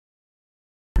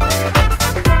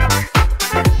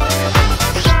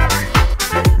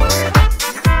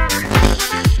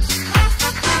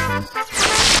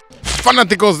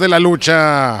Fanáticos de la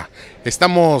lucha,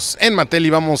 estamos en Mattel y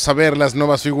vamos a ver las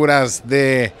nuevas figuras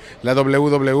de la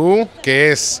WWE,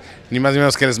 que es ni más ni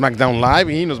menos que el SmackDown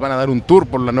Live, y nos van a dar un tour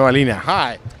por la nueva línea.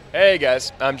 Hi. Hey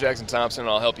guys, I'm Jackson Thompson and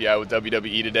I'll help you out with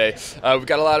WWE today. We've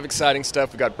got a lot of exciting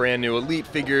stuff. We've got brand new Elite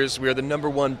figures. We are the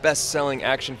 #1 best-selling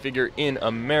action figure in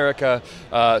America.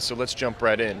 So let's jump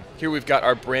right in. Here we've got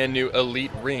our brand new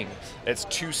Elite ring. It's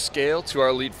to scale to our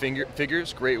Elite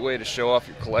figures. Great way to show off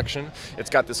your collection. It's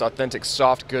got this authentic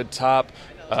soft good top,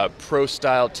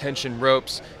 pro-style tension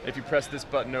ropes. If you press this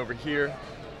button over here,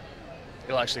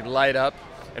 it'll actually light up.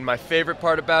 And my favorite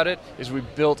part about it is we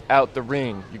built out the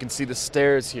ring. You can see the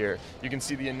stairs here. You can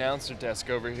see the announcer desk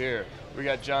over here. We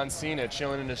got John Cena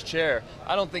chilling in his chair.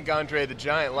 I don't think Andre the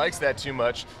Giant likes that too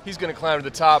much. He's gonna climb to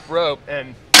the top rope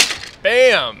and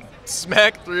bam!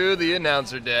 Smack through the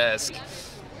announcer desk.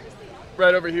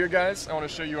 Right over here, guys, I want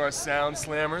to show you our sound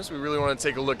slammers. We really want to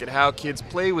take a look at how kids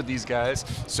play with these guys.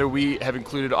 So we have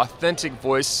included authentic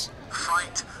voice.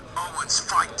 Fight, Owens,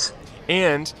 fight.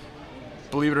 And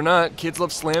believe it or not, kids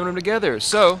love slamming them together.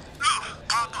 So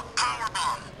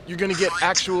you're gonna get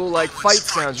actual like fight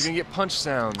sounds. You're gonna get punch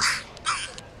sounds.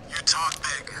 You talk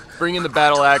big. Bringing the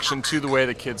battle action to the way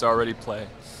the kids already play.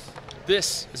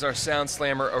 This is our Sound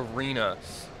Slammer Arena.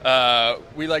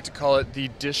 We like to call it the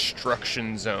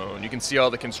Destruction Zone. You can see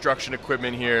all the construction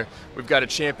equipment here. We've got a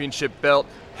championship belt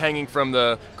hanging from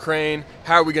the crane.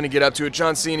 How are we going to get up to it?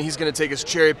 John Cena, he's going to take his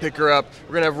cherry picker up.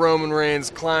 We're going to have Roman Reigns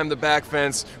climb the back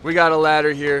fence. We got a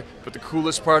ladder here, but the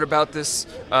coolest part about this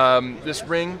this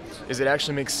ring is it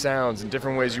actually makes sounds in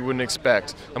different ways you wouldn't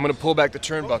expect. I'm going to pull back the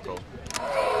turnbuckle.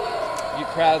 You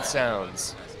crowd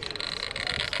sounds.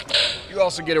 You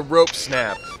also get a rope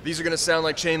snap. These are going to sound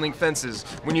like chain link fences.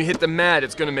 When you hit the mat,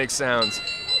 it's going to make sounds.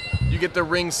 You get the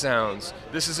ring sounds.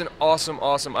 This is an awesome,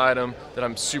 awesome item that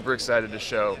I'm super excited to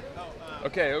show.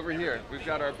 Okay, over here, we've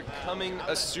got our Becoming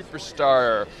a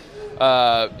Superstar.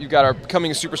 You've got our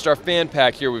Becoming a Superstar fan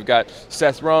pack here. We've got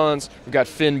Seth Rollins, we've got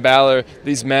Finn Balor.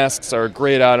 These masks are a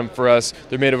great item for us.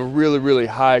 They're made of a really, really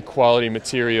high quality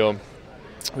material.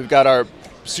 We've got our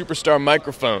Superstar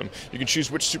microphone. You can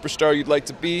choose which superstar you'd like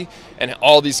to be, and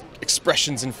all these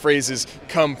expressions and phrases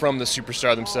come from the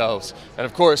superstar themselves. And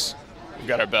of course, we've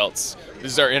got our belts.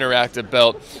 This is our interactive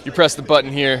belt. You press the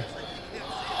button here,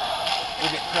 you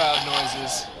get crowd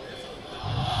noises.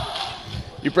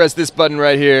 You press this button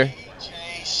right here,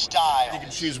 you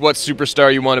can choose what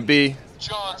superstar you want to be,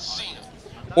 John Cena.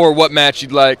 or what match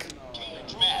you'd like.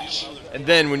 And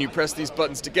then when you press these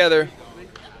buttons together,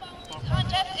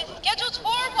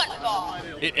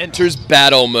 it enters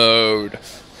battle mode.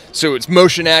 So it's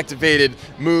motion activated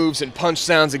moves and punch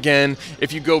sounds again.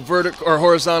 If you go vertical or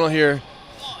horizontal here,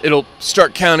 it'll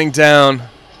start counting down.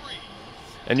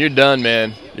 And you're done,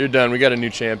 man. You're done. We got a new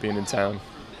champion in town.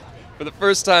 For the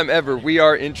first time ever, we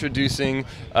are introducing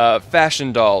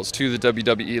fashion dolls to the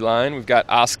WWE line. We've got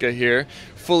Asuka here,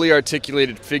 fully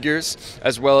articulated figures,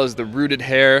 as well as the rooted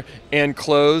hair and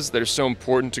clothes that are so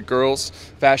important to girls'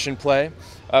 fashion play.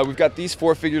 We've got these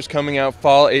 4 figures coming out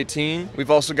fall 18.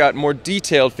 We've also got more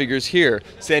detailed figures here.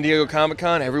 San Diego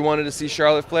Comic-Con, everyone wanted to see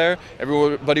Charlotte Flair.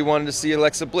 Everybody wanted to see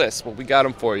Alexa Bliss. Well, we got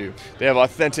them for you. They have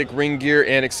authentic ring gear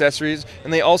and accessories,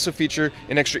 and they also feature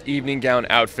an extra evening gown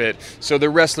outfit. So they're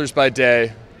wrestlers by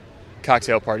day,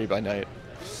 cocktail party by night.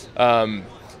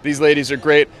 These ladies are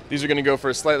great. These are going to go for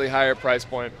a slightly higher price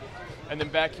point. And then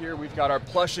back here, we've got our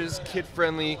plushes,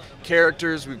 kid-friendly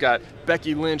characters. We've got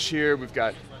Becky Lynch here. We've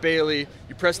got Bailey.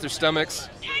 You press their stomachs,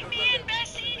 Take me in,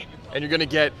 Bessie. and you're going to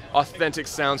get authentic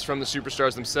sounds from the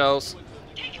superstars themselves.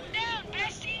 Take him down,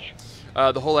 Bessie.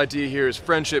 The whole idea here is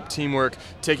friendship, teamwork,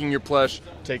 taking your plush,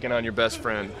 taking on your best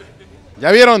friend.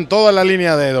 Ya vieron toda la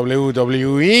línea de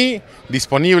WWE,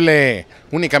 disponible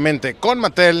únicamente con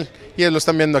Mattel, y lo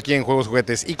están viendo aquí en Juegos,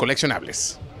 Juguetes y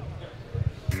Coleccionables.